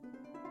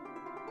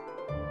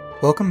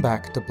Welcome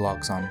back to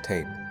Blogs on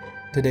Tape.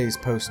 Today's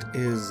post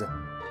is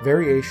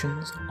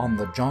Variations on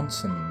the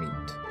Johnson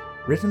Meat,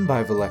 written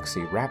by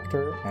Velexi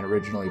Raptor and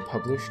originally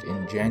published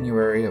in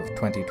January of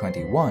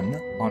 2021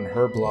 on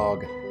her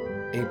blog,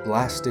 A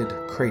Blasted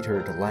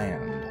Cratered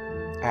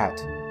Land, at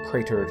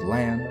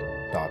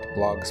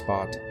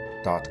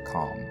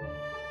crateredland.blogspot.com.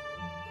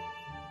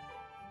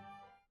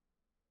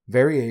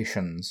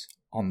 Variations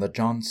on the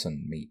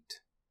Johnson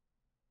Meat.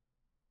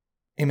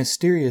 A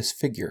mysterious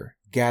figure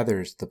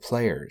gathers the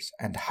players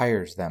and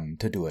hires them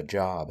to do a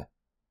job.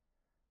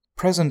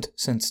 Present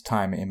since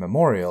time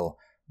immemorial,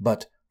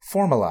 but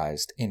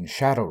formalized in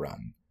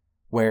Shadowrun,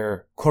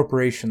 where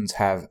corporations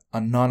have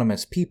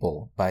anonymous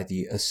people by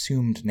the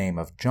assumed name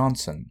of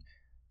Johnson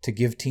to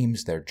give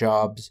teams their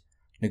jobs,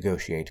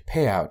 negotiate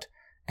payout,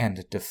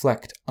 and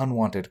deflect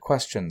unwanted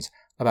questions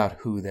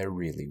about who they're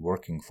really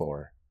working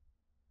for.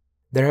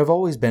 There have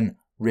always been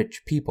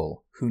rich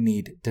people who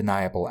need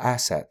deniable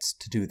assets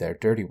to do their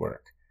dirty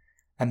work,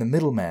 and the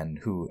middlemen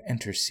who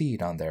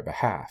intercede on their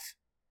behalf.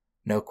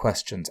 No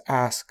questions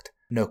asked,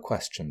 no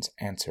questions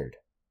answered.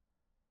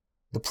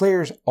 The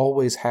players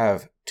always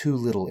have too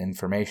little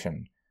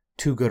information,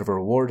 too good of a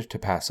reward to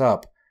pass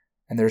up,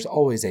 and there's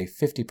always a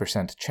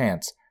 50%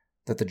 chance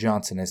that the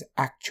Johnson is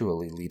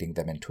actually leading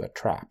them into a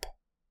trap.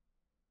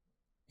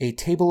 A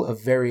table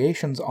of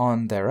variations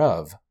on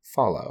thereof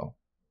follow.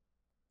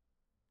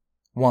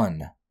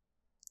 1.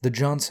 The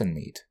Johnson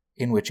Meat,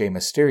 in which a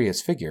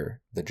mysterious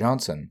figure, the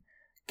Johnson,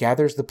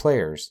 gathers the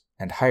players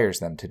and hires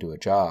them to do a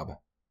job.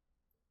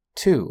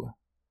 2.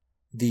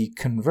 The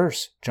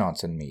Converse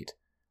Johnson Meat,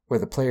 where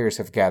the players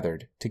have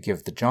gathered to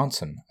give the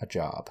Johnson a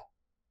job.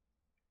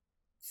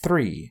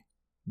 3.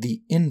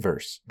 The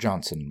Inverse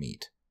Johnson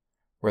Meat,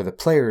 where the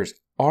players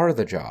are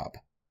the job.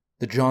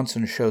 The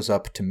Johnson shows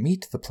up to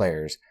meet the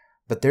players,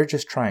 but they're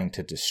just trying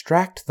to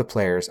distract the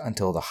players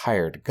until the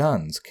hired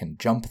guns can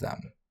jump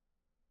them.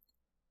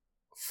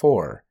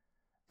 4.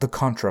 The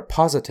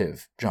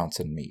Contrapositive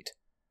Johnson Meat,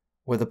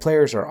 where the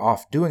players are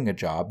off doing a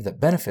job that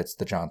benefits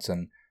the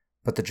Johnson,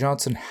 but the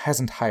Johnson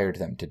hasn't hired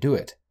them to do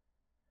it.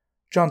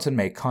 Johnson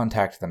may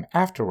contact them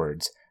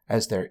afterwards,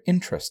 as their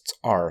interests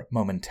are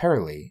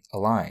momentarily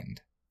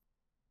aligned.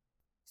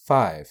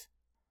 5.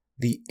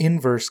 The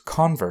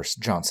Inverse-Converse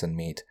Johnson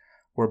Meat,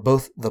 where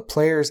both the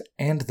players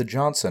and the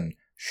Johnson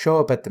show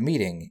up at the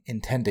meeting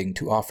intending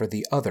to offer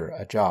the other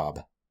a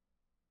job.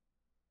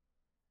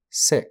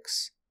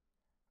 6.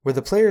 Where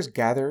the players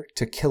gather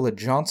to kill a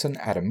Johnson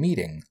at a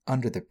meeting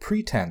under the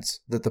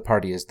pretense that the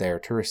party is there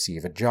to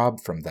receive a job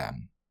from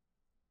them.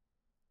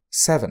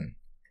 7.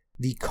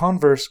 The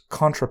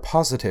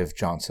Converse-Contrapositive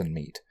Johnson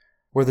Meat,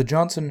 where the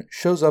Johnson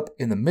shows up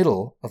in the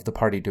middle of the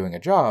party doing a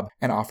job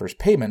and offers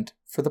payment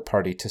for the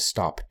party to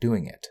stop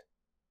doing it.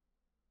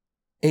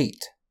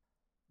 8.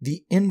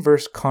 The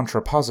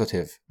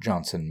Inverse-Contrapositive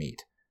Johnson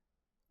Meat,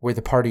 where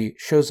the party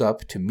shows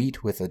up to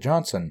meet with the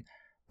Johnson,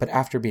 but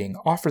after being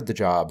offered the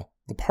job,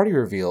 the party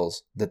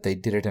reveals that they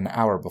did it an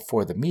hour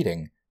before the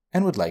meeting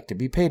and would like to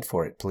be paid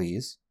for it,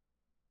 please.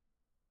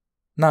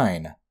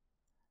 9.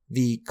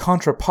 The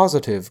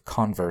Contrapositive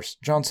Converse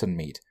Johnson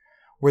Meat,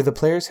 where the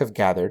players have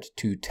gathered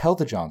to tell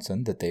the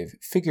Johnson that they've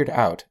figured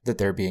out that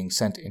they're being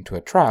sent into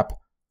a trap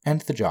and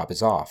the job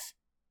is off.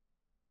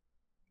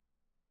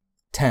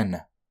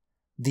 10.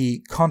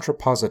 The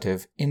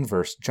Contrapositive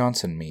Inverse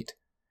Johnson Meat,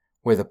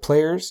 where the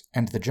players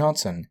and the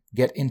Johnson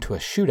get into a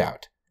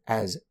shootout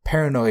as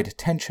paranoid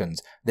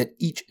tensions that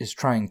each is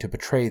trying to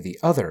betray the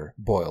other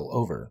boil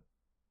over.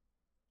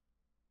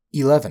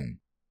 11.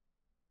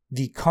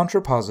 The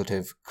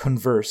Contrapositive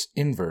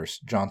Converse-Inverse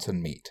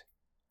Johnson Meat,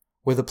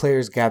 where the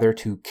players gather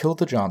to kill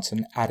the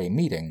Johnson at a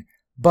meeting,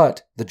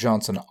 but the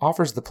Johnson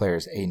offers the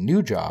players a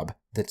new job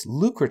that's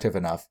lucrative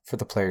enough for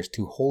the players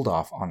to hold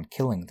off on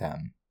killing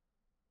them.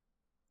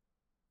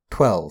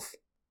 12.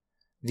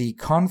 The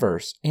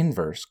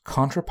Converse-Inverse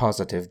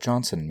Contrapositive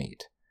Johnson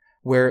Meat,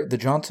 where the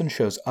Johnson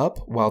shows up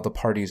while the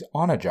party's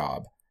on a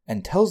job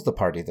and tells the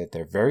party that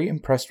they're very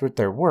impressed with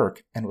their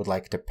work and would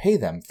like to pay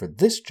them for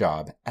this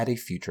job at a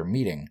future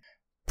meeting,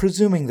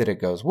 presuming that it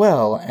goes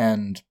well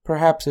and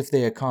perhaps if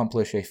they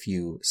accomplish a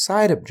few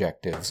side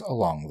objectives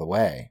along the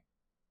way.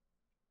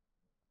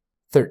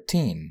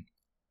 13.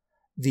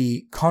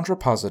 The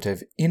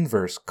Contrapositive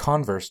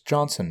Inverse-Converse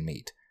Johnson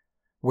Meat,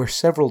 where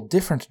several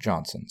different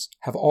Johnsons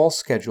have all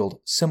scheduled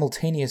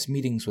simultaneous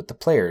meetings with the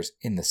players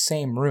in the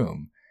same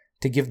room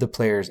to give the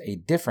players a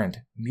different,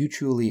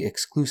 mutually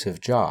exclusive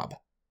job.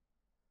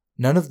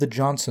 None of the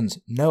Johnsons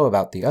know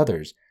about the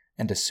others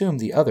and assume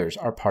the others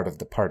are part of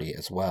the party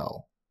as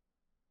well.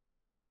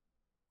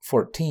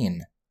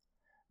 14.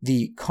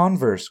 The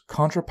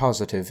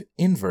Converse-Contrapositive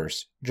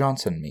Inverse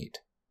Johnson Meat,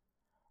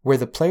 where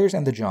the players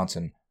and the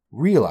Johnson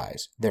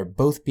realize they're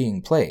both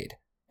being played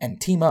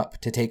and team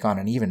up to take on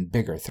an even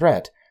bigger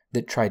threat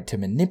that tried to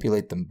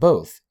manipulate them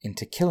both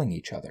into killing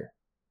each other.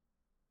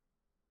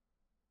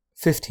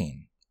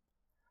 15.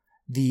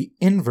 The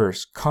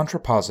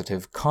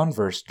Inverse-Contrapositive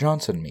Converse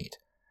Johnson Meat,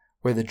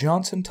 where the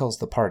Johnson tells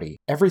the party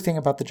everything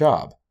about the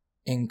job,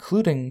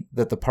 including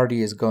that the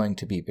party is going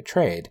to be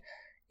betrayed,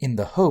 in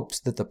the hopes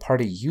that the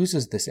party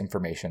uses this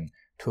information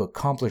to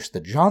accomplish the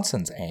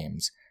Johnsons'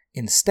 aims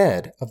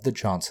instead of the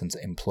Johnsons'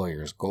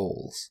 employer's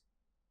goals.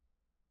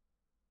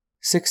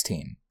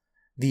 16.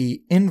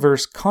 The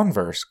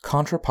inverse-converse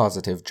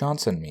contrapositive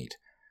Johnson meet,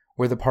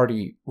 where the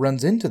party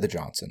runs into the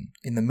Johnson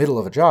in the middle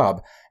of a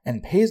job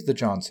and pays the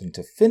Johnson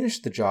to finish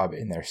the job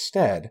in their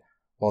stead,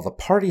 while the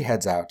party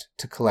heads out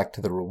to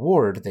collect the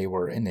reward they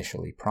were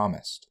initially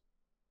promised.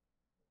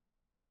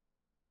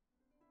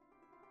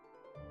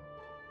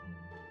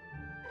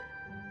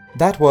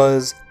 That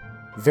was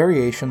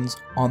Variations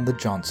on the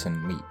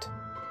Johnson Meet,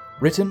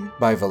 written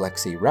by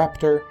Valexi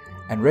Raptor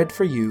and read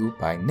for you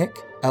by Nick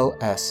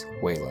L.S.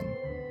 Whalen.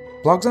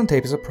 Blogs on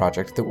Tape is a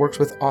project that works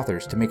with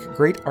authors to make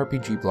great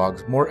RPG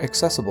blogs more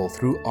accessible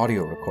through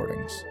audio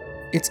recordings.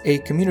 It's a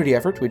community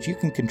effort which you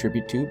can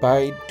contribute to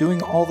by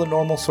doing all the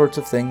normal sorts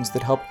of things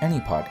that help any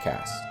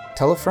podcast.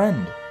 Tell a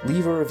friend,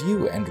 leave a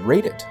review, and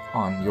rate it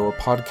on your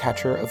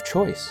podcatcher of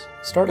choice.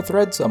 Start a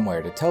thread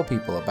somewhere to tell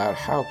people about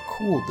how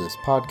cool this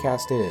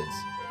podcast is.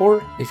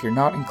 Or, if you're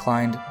not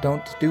inclined,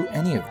 don't do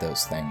any of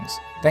those things.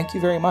 Thank you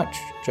very much,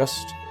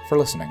 just for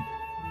listening.